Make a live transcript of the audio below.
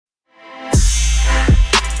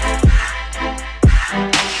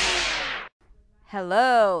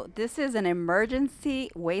Hello, this is an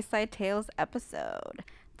emergency Wayside Tales episode.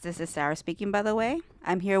 This is Sarah speaking, by the way.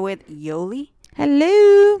 I'm here with Yoli.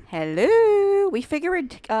 Hello. Hello. We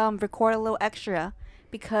figured we'd record a little extra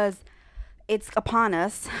because it's upon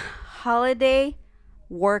us. Holiday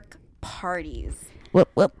work parties. Whoop,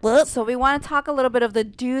 whoop, whoop. So we want to talk a little bit of the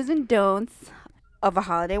do's and don'ts of a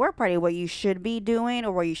holiday work party, what you should be doing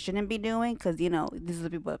or what you shouldn't be doing, because these are the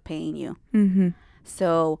people that are paying you. Mm-hmm.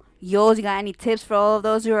 So, you got any tips for all of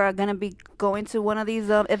those who are gonna be going to one of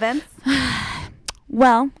these events?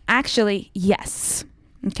 Well, actually, yes.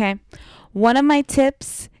 Okay. One of my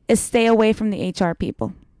tips is stay away from the HR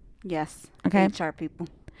people. Yes. Okay. HR people.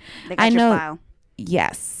 They got I your know. file.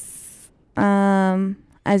 Yes.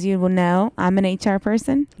 As you will know, I'm an HR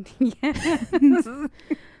person, Yes.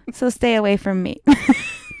 so stay away from me.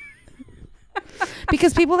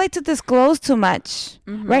 Because people like to disclose too much.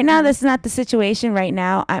 Right now, this is not the situation right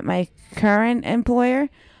now at my current employer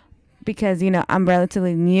because, I'm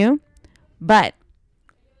relatively new. But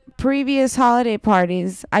previous holiday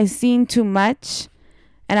parties, I seen too much.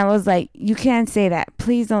 And I was like, you can't say that.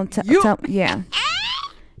 Please don't tell. Yeah.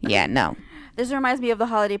 Yeah, no. This reminds me of the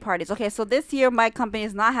holiday parties. Okay, so this year my company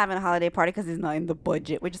is not having a holiday party because it's not in the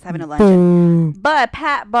budget. We're just having a luncheon. But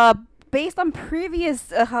based on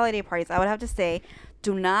previous holiday parties, I would have to say,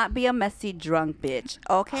 do not be a messy drunk bitch.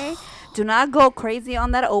 Okay, do not go crazy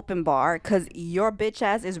on that open bar because your bitch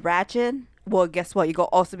ass is ratchet. Well, guess what? You go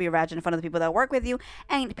also be ratchet in front of the people that work with you,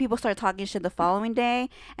 and people start talking shit the following day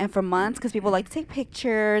and for months because people like to take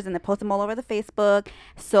pictures and they post them all over the Facebook.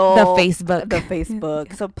 So The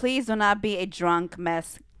Facebook. So please do not be a drunk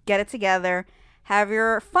mess. Get it together.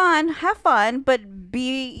 Have fun, but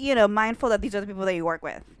be mindful that these are the people that you work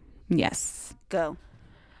with. Yes. Go.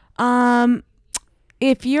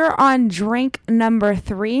 If you're on drink number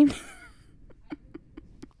 3,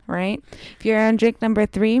 right? If you're on drink number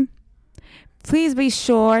 3, please be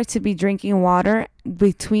sure to be drinking water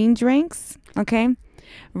between drinks, okay?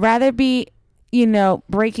 Rather be,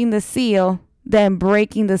 breaking the seal than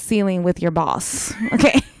breaking the ceiling with your boss,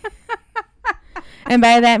 okay? And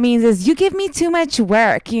by that means is you give me too much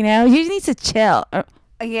work, you need to chill.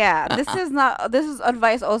 Yeah, this is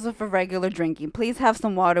advice also for regular drinking. Please have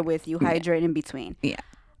some water with you, hydrate in between. Yeah.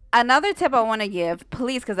 Another tip I want to give,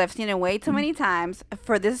 please, because I've seen it way too many times,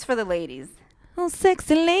 this is for the ladies. Oh,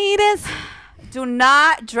 sexy ladies. Do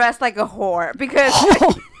not dress like a whore because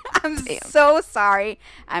I'm so sorry.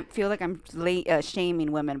 I feel like I'm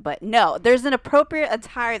shaming women, but no, there's an appropriate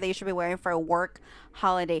attire that you should be wearing for a work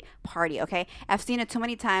holiday party, okay? I've seen it too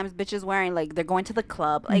many times, bitches wearing like they're going to the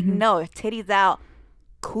club. Like, no, titties out,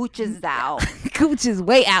 cooches out. Cooch is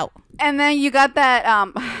way out. And then you got that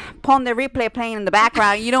Pon de Replay playing in the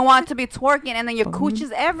background. You don't want to be twerking, and then your cooch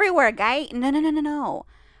is everywhere, guy. No.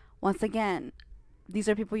 Once again, these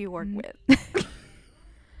are people you work with.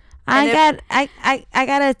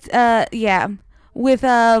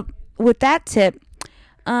 With that tip,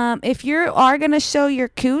 if you are gonna show your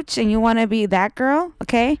cooch and you want to be that girl,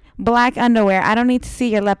 okay, black underwear. I don't need to see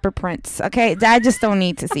your leopard prints, okay? I just don't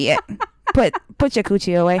need to see it. Put your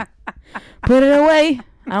coochie away. Put it away.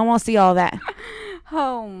 I don't want to see all that.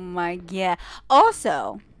 Oh my god.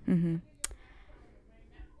 Also,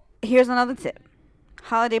 here's another tip.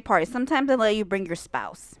 Holiday party. Sometimes they let you bring your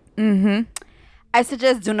spouse. I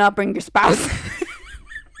suggest do not bring your spouse.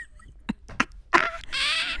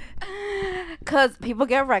 Because people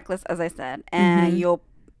get reckless, as I said. And your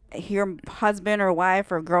husband or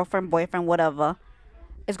wife or girlfriend, boyfriend, whatever,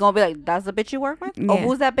 is going to be like, that's the bitch you work with? Yeah. Or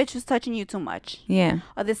who's that bitch who's touching you too much? Yeah.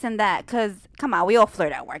 Or this and that. Because, come on, we all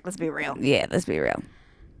flirt at work. Let's be real. Yeah, let's be real.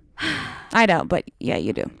 I don't, but yeah,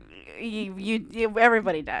 you do. You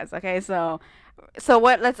everybody does. Okay, so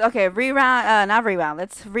what? Let's not reround.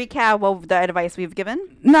 Let's recap what the advice we've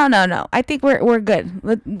given. No. I think we're good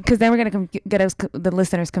because then we're gonna get the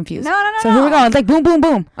listeners confused. No. So here we go. It's like boom, boom,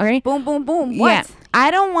 boom. Okay. Boom, boom, boom. What? Yeah.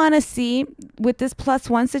 I don't want to see with this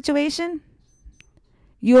 +1 situation.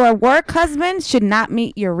 Your work husband should not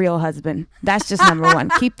meet your real husband. That's just number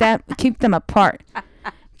 1. Keep them apart.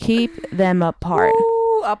 Keep them apart.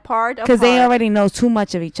 Ooh, apart. Because they already know too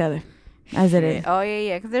much of each other, as it is. Oh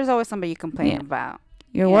yeah. Because there's always somebody you complain about.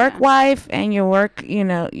 Your work wife and your work,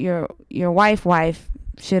 your wife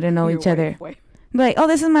shouldn't know each other. Wife. Be like, oh,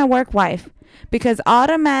 this is my work wife. Because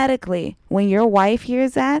automatically, when your wife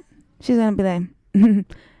hears that, she's going to be like,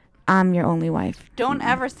 I'm your only wife. Don't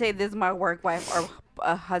ever say this is my work wife or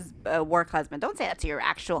a work husband. Don't say that to your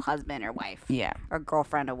actual husband or wife. Yeah. Or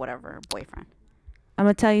girlfriend or whatever, boyfriend. I'm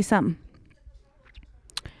going to tell you something.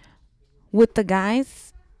 With the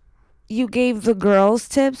guys, you gave the girls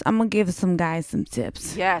tips, I'm gonna give some guys some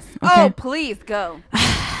tips. Yes. Okay. Oh, please go.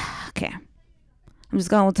 Okay. I'm just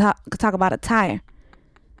gonna talk about attire.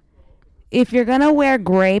 If you're gonna wear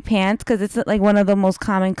gray pants, because it's like one of the most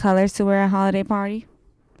common colors to wear at a holiday party,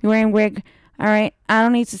 you're wearing gray. All right. I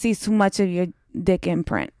don't need to see too much of your dick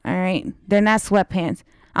imprint. All right. They're not sweatpants.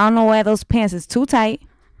 I don't know why those pants is too tight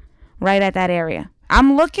right at that area.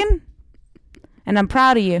 I'm looking and I'm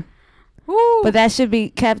proud of you. Woo. But that should be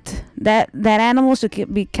kept, that animal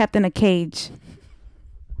should be kept in a cage.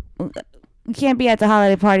 You can't be at the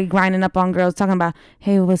holiday party grinding up on girls talking about,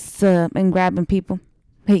 hey, what's up, and grabbing people.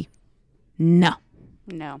 Hey, no.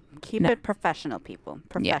 No. Keep it professional, people.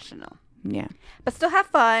 Professional. Yeah. But still have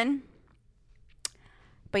fun.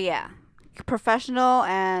 But yeah, professional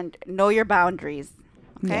and know your boundaries.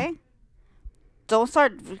 Okay? Yeah. Don't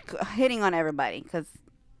start hitting on everybody because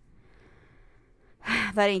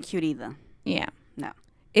that ain't cute either. Yeah. No.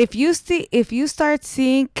 If you start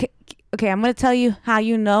seeing, okay, I'm going to tell you how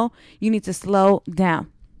you know you need to slow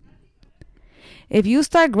down. If you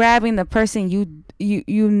start grabbing the person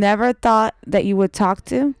you never thought that you would talk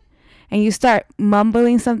to, and you start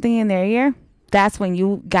mumbling something in their ear, that's when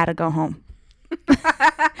you got to go home.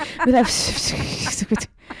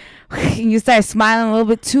 You start smiling a little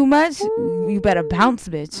bit too much, you better bounce,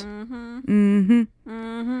 bitch.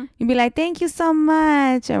 You'd be like, thank you so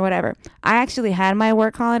much, or whatever. I actually had my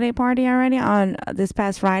work holiday party already on this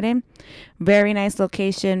past Friday. Very nice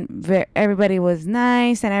location. Everybody was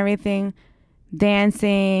nice and everything.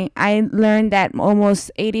 Dancing. I learned that almost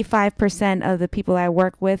 85% of the people I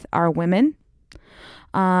work with are women,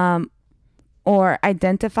 or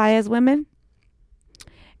identify as women.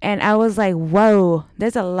 And I was like, whoa,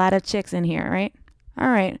 there's a lot of chicks in here, right? All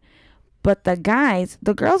right. But the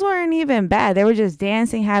girls weren't even bad. They were just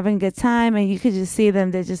dancing, having a good time. And you could just see them.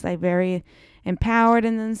 They're just like very empowered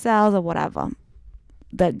in themselves or whatever.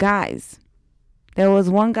 The guys, there was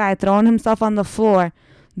one guy throwing himself on the floor,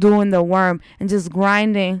 doing the worm and just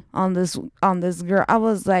grinding on this girl. I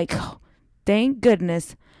was like, oh, thank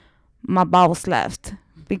goodness my balls left.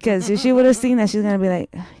 Because if she would have seen that, she's going to be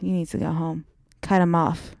like, you need to go home. Cut him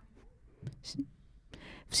off.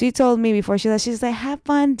 She told me before she left, she's like, have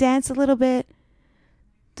fun, dance a little bit.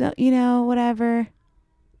 Don't, whatever.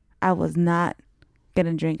 I was not going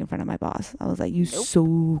to drink in front of my boss. I was like, you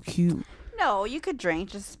so cute. No, you could drink.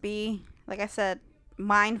 Just be, like I said,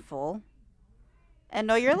 mindful and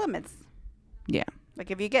know your limits. Yeah. Like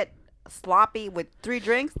if you get sloppy with 3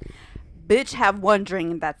 drinks, bitch, have 1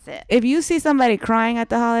 drink and that's it. If you see somebody crying at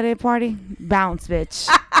the holiday party, bounce, bitch.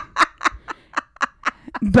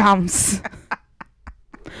 Bounce.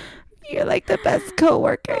 You're like the best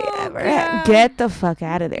coworker you ever had. Get the fuck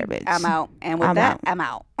out of there, bitch. I'm out. And with I'm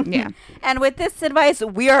out. Yeah. And with this advice,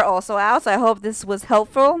 we are also out. So I hope this was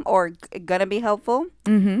helpful or gonna be helpful.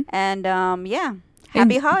 Mm-hmm. And yeah,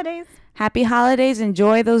 happy holidays. Happy holidays.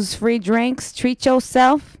 Enjoy those free drinks. Treat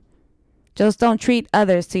yourself. Just don't treat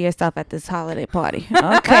others to yourself at this holiday party.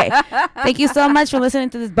 Okay. Thank you so much for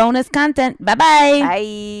listening to this bonus content. Bye-bye.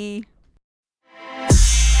 Bye.